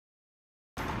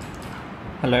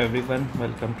Hello everyone,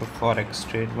 welcome to Forex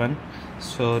Trade 1.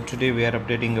 So today we are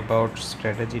updating about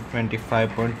strategy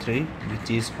 25.3, which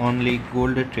is only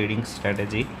gold trading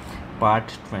strategy,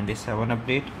 part 27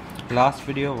 update. Last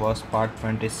video was part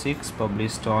 26,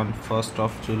 published on 1st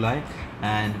of July,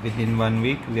 and within 1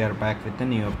 week we are back with a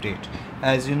new update.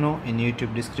 As you know, in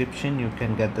YouTube description you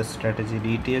can get the strategy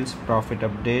details, profit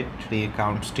update, the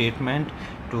account statement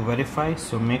to verify,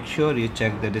 so make sure you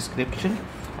check the description.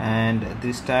 And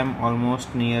this time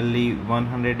almost nearly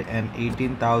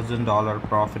 $118,000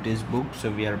 profit is booked, so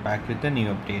we are back with a new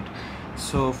update.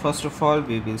 So first of all,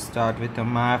 we will start with the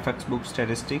my FXBook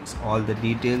statistics, all the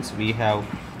details we have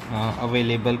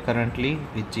available currently,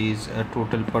 which is a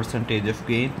total percentage of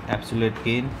gain, absolute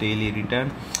gain, daily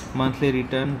return, monthly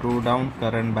return, drawdown,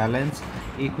 current balance,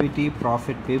 equity,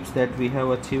 profit pips that we have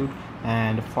achieved,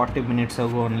 and 40 minutes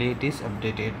ago only it is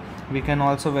updated. We can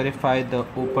also verify the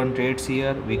open trades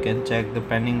here. We can check the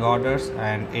pending orders,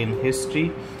 and in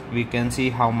history we can see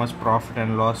how much profit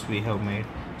and loss we have made.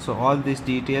 So all these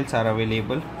details are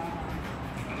available.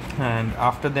 And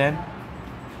after that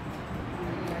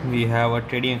we have a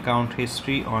trading account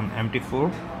history on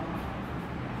MT4.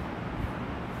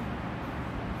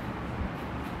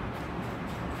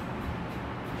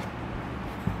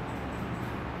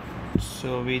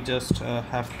 So we just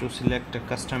have to select a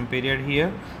custom period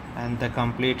here, and the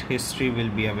complete history will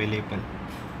be available.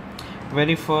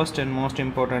 Very first and most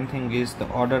important thing is the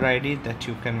order ID, that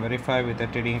you can verify with the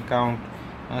trading account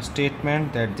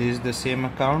statement that this is the same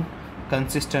account.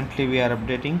 Consistently we are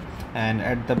updating, and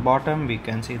at the bottom we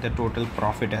can see the total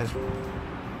profit as well.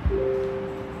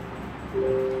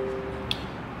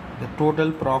 The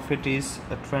total profit is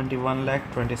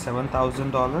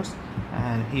 $21,27,000,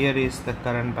 and here is the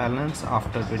current balance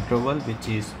after withdrawal, which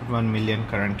is 1 million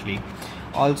currently.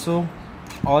 Also,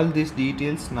 all these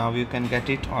details now you can get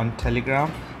it on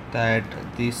Telegram, that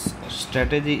this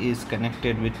strategy is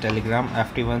connected with Telegram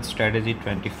FT1 strategy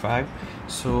 25.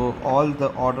 So all the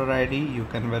order ID you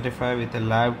can verify with the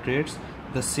live trades.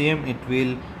 The same it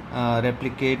will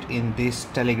replicate in this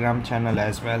Telegram channel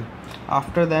as well.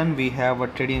 After then we have a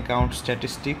trading account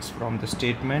statistics from the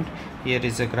statement. Here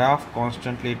is a graph,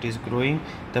 constantly it is growing.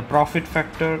 The profit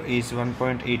factor is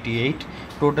 1.88.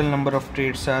 Total number of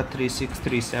trades are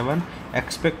 3637.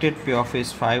 Expected payoff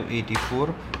is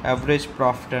 584. Average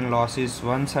profit and loss is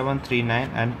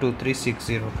 1739 and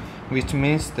 2360, which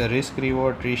means the risk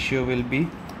reward ratio will be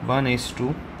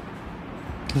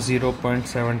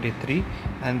 1:0.73,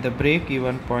 and the break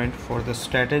even point for the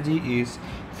strategy is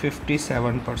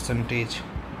 57%.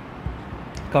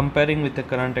 Comparing with the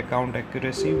current account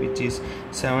accuracy, which is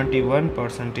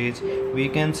 71%, we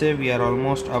can say we are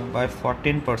almost up by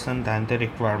 14% than the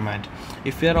requirement.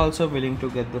 If you are also willing to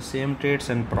get the same trades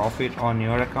and profit on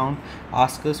your account,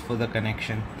 ask us for the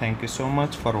connection. Thank you so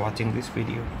much for watching this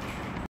video.